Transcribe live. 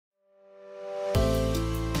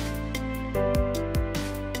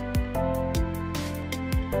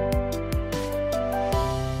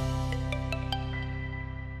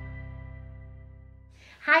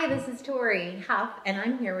Hi, this is Tory Hough, and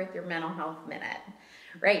I'm here with your Mental Health Minute.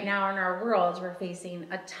 Right now in our world, we're facing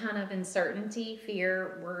a ton of uncertainty,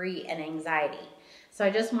 fear, worry, and anxiety. So I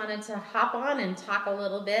just wanted to hop on and talk a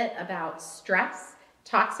little bit about stress,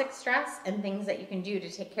 toxic stress, and things that you can do to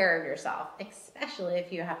take care of yourself, especially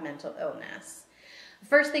if you have mental illness. The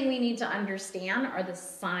first thing we need to understand are the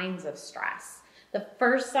signs of stress. The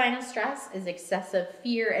first sign of stress is excessive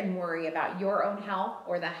fear and worry about your own health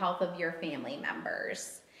or the health of your family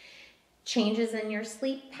members. Changes in your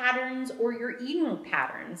sleep patterns or your eating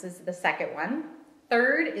patterns is the second one.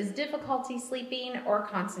 Third is difficulty sleeping or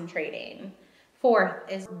concentrating. Fourth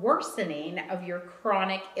is worsening of your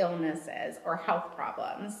chronic illnesses or health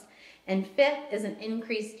problems. And fifth is an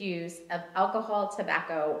increased use of alcohol,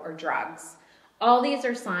 tobacco, or drugs. All these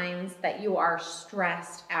are signs that you are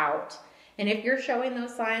stressed out. And if you're showing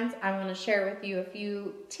those signs, I want to share with you a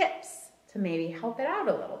few tips to maybe help it out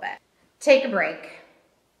a little bit. Take a break.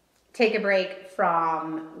 Take a break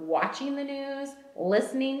from watching the news,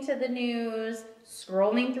 listening to the news,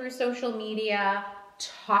 scrolling through social media,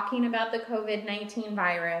 talking about the COVID-19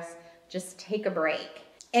 virus. Just take a break.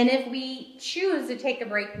 And if we choose to take a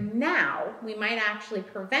break now, we might actually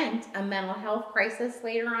prevent a mental health crisis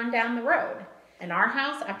later on down the road. In our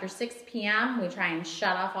house, after 6 p.m., we try and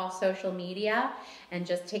shut off all social media and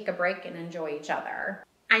just take a break and enjoy each other.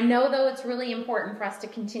 I know, though, it's really important for us to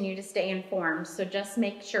continue to stay informed, so just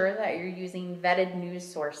make sure that you're using vetted news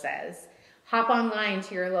sources. Hop online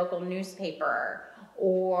to your local newspaper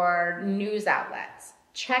or news outlets.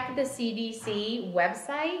 Check the CDC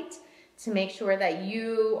website to make sure that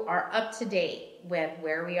you are up to date with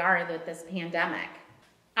where we are with this pandemic.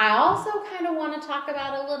 I also kind of want to talk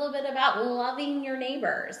about a little bit about loving your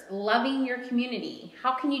neighbors, loving your community.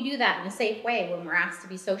 How can you do that in a safe way when we're asked to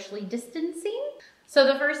be socially distancing? So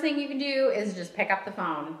the first thing you can do is just pick up the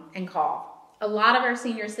phone and call. A lot of our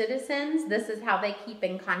senior citizens, this is how they keep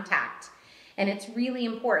in contact. And it's really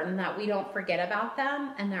important that we don't forget about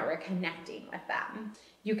them and that we're connecting with them.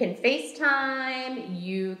 You can FaceTime,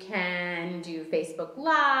 you can do Facebook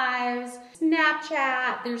Lives,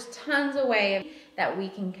 Snapchat. There's tons of ways that we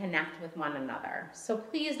can connect with one another. So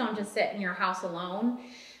please don't just sit in your house alone.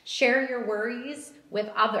 Share your worries with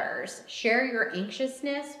others. Share your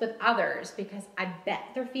anxiousness with others because I bet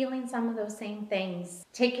they're feeling some of those same things.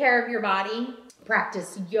 Take care of your body.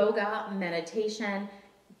 Practice yoga, meditation.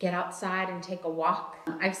 Get outside and take a walk.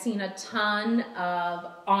 I've seen a ton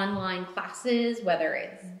of online classes, whether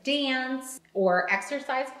it's dance or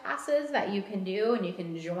exercise classes that you can do, and you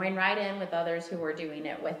can join right in with others who are doing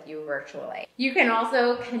it with you virtually. You can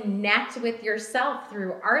also connect with yourself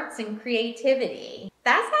through arts and creativity.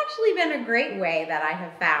 That's actually been a great way that I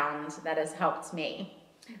have found that has helped me.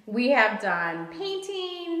 We have done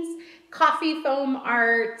paintings, coffee foam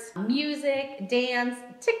art, music, dance,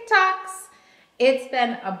 TikToks. It's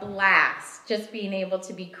been a blast just being able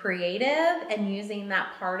to be creative and using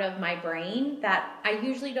that part of my brain that I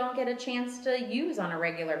usually don't get a chance to use on a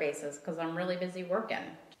regular basis because I'm really busy working.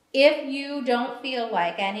 If you don't feel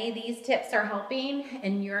like any of these tips are helping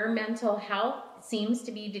and your mental health seems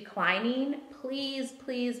to be declining, please,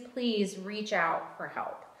 please, please reach out for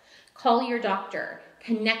help. Call your doctor.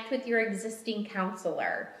 Connect with your existing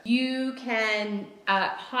counselor. You can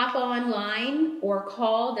hop online or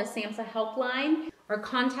call the SAMHSA helpline or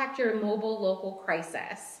contact your mobile local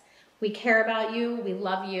crisis. We care about you, we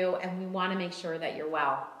love you, and we want to make sure that you're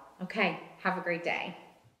well. Okay, have a great day.